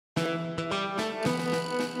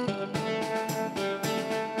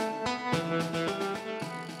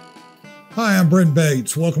Hi, I'm Brent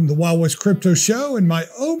Bates. Welcome to the Wild West Crypto Show and my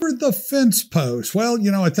Over the Fence post. Well,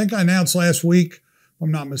 I think I announced last week, if I'm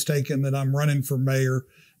not mistaken, that I'm running for mayor.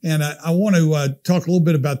 And I want to talk a little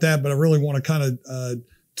bit about that, but I really want to kind of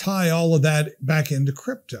tie all of that back into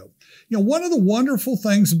crypto. One of the wonderful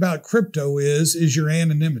things about crypto is your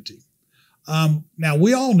anonymity. Now,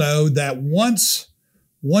 we all know that once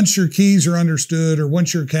your keys are understood or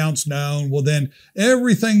once your account's known, well, then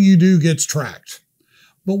everything you do gets tracked.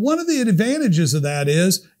 But one of the advantages of that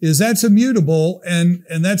is that's immutable and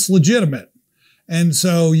that's legitimate. And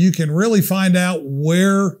so you can really find out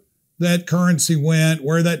where that currency went,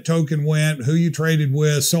 where that token went, who you traded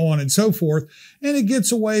with, so on and so forth. And it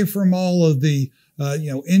gets away from all of the,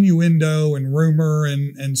 innuendo and rumor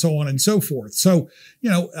and so on and so forth. So,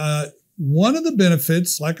 one of the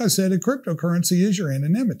benefits, like I said, of cryptocurrency is your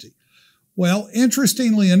anonymity. Well,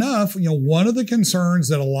 interestingly enough, one of the concerns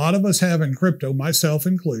that a lot of us have in crypto, myself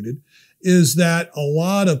included, is that a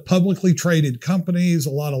lot of publicly traded companies, a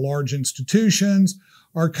lot of large institutions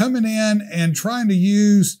are coming in and trying to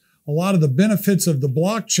use a lot of the benefits of the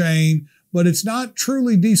blockchain, but it's not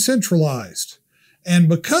truly decentralized. And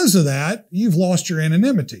because of that, you've lost your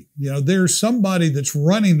anonymity. There's somebody that's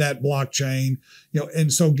running that blockchain,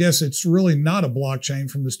 and so guess it's really not a blockchain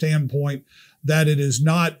from the standpoint that it is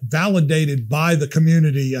not validated by the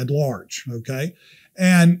community at large, okay?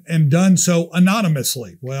 And done so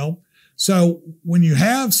anonymously. Well, so when you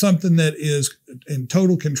have something that is in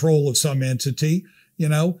total control of some entity,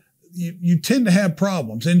 you tend to have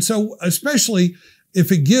problems. And so especially if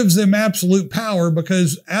it gives them absolute power,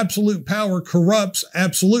 because absolute power corrupts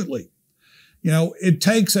absolutely. It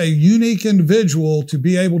takes a unique individual to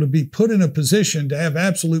be able to be put in a position to have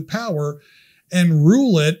absolute power and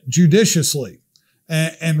rule it judiciously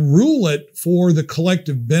and rule it for the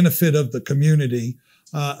collective benefit of the community,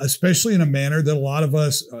 especially in a manner that a lot of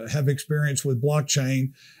us have experienced with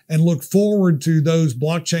blockchain and look forward to those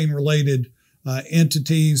blockchain related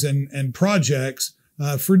entities and projects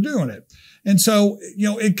for doing it. And so,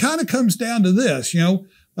 it kind of comes down to this,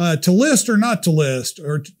 to list or not to list,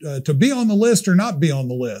 or to be on the list or not be on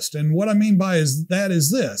the list. And what I mean by is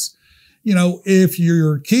this, if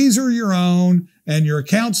your keys are your own and your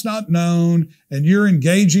account's not known and you're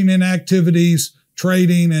engaging in activities,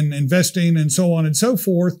 trading and investing and so on and so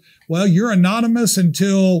forth, well, you're anonymous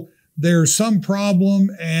until there's some problem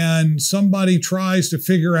and somebody tries to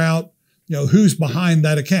figure out, who's behind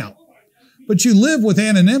that account. But you live with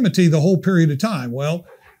anonymity the whole period of time. Well,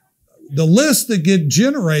 the lists that get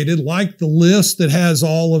generated, like the list that has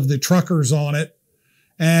all of the truckers on it,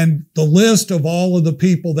 and the list of all of the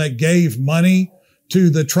people that gave money to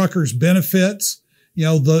the truckers' benefits,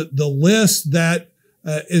 the list that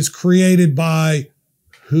is created by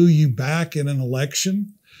who you back in an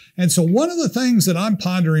election. And so one of the things that I'm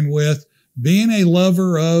pondering with being a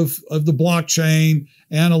lover of the blockchain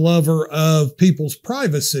and a lover of people's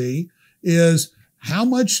privacy is how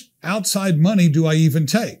much outside money do I even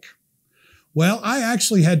take? Well, I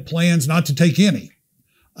actually had plans not to take any.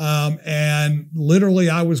 And literally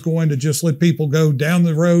I was going to just let people go down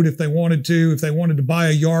the road if they wanted to buy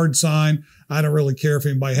a yard sign. I don't really care if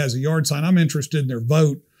anybody has a yard sign. I'm interested in their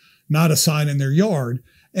vote, not a sign in their yard.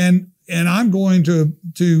 And I'm going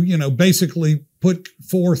to basically put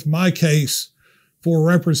forth my case for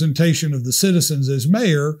representation of the citizens as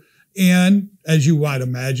mayor. And as you might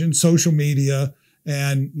imagine, social media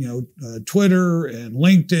and, Twitter and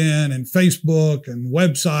LinkedIn and Facebook and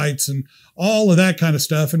websites and all of that kind of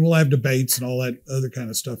stuff. And we'll have debates and all that other kind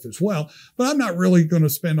of stuff as well. But I'm not really going to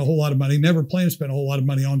spend a whole lot of money, never plan to spend a whole lot of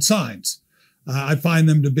money on signs. I find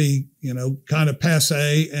them to be, kind of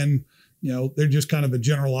passe and, they're just kind of a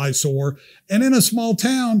general eyesore. And in a small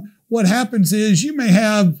town, what happens is you may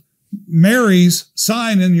have Mary's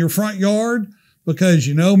sign in your front yard because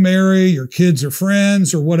Mary, your kids are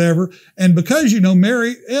friends or whatever. And because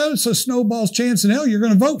Mary, it's a snowball's chance in hell you're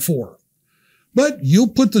going to vote for her. But you'll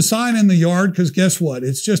put the sign in the yard because guess what?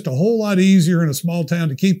 It's just a whole lot easier in a small town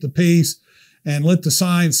to keep the peace and let the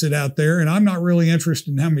sign sit out there. And I'm not really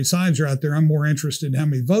interested in how many signs are out there. I'm more interested in how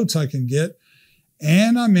many votes I can get.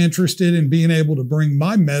 And I'm interested in being able to bring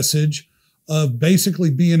my message of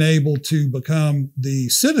basically being able to become the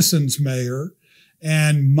citizens mayor,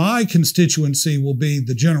 and my constituency will be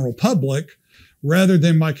the general public rather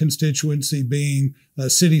than my constituency being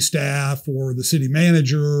city staff or the city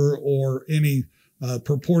manager or any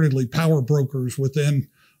purportedly power brokers within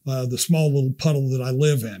the small little puddle that I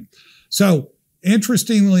live in. So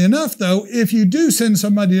interestingly enough, though, if you do send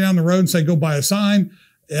somebody down the road and say, go buy a sign,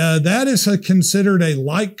 that is considered a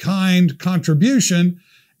like-kind contribution.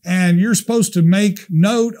 And you're supposed to make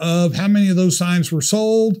note of how many of those signs were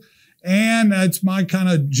sold And it's my kind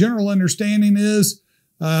of general understanding is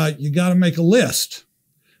you got to make a list,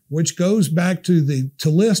 which goes back to the to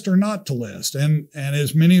list or not to list. And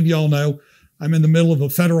as many of y'all know, I'm in the middle of a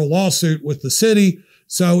federal lawsuit with the city.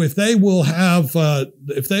 So if they will have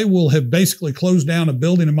basically closed down a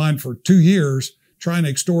building of mine for 2 years, trying to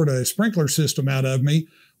extort a sprinkler system out of me,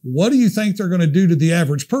 what do you think they're going to do to the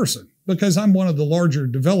average person? Because I'm one of the larger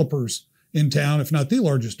developers in town, if not the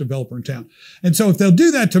largest developer in town. And so if they'll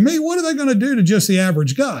do that to me, what are they going to do to just the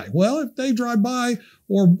average guy? Well, if they drive by,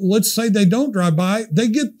 or let's say they don't drive by, they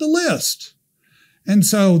get the list. And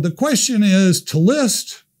so the question is to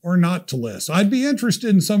list or not to list. I'd be interested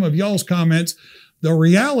in some of y'all's comments. The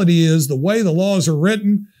reality is the way the laws are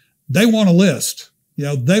written, they want a list.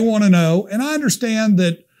 They want to know. And I understand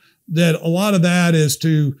that a lot of that is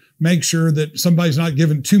to make sure that somebody's not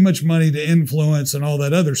giving too much money to influence and all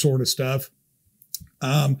that other sort of stuff.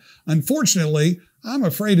 Unfortunately, I'm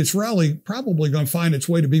afraid it's really probably going to find its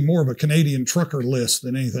way to be more of a Canadian trucker list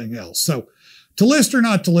than anything else. So to list or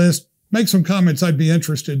not to list, make some comments I'd be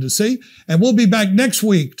interested to see. And we'll be back next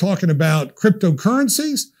week talking about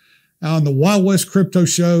cryptocurrencies on the Wild West Crypto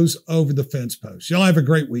Show's Over the Fence Post. Y'all have a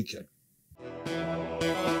great weekend.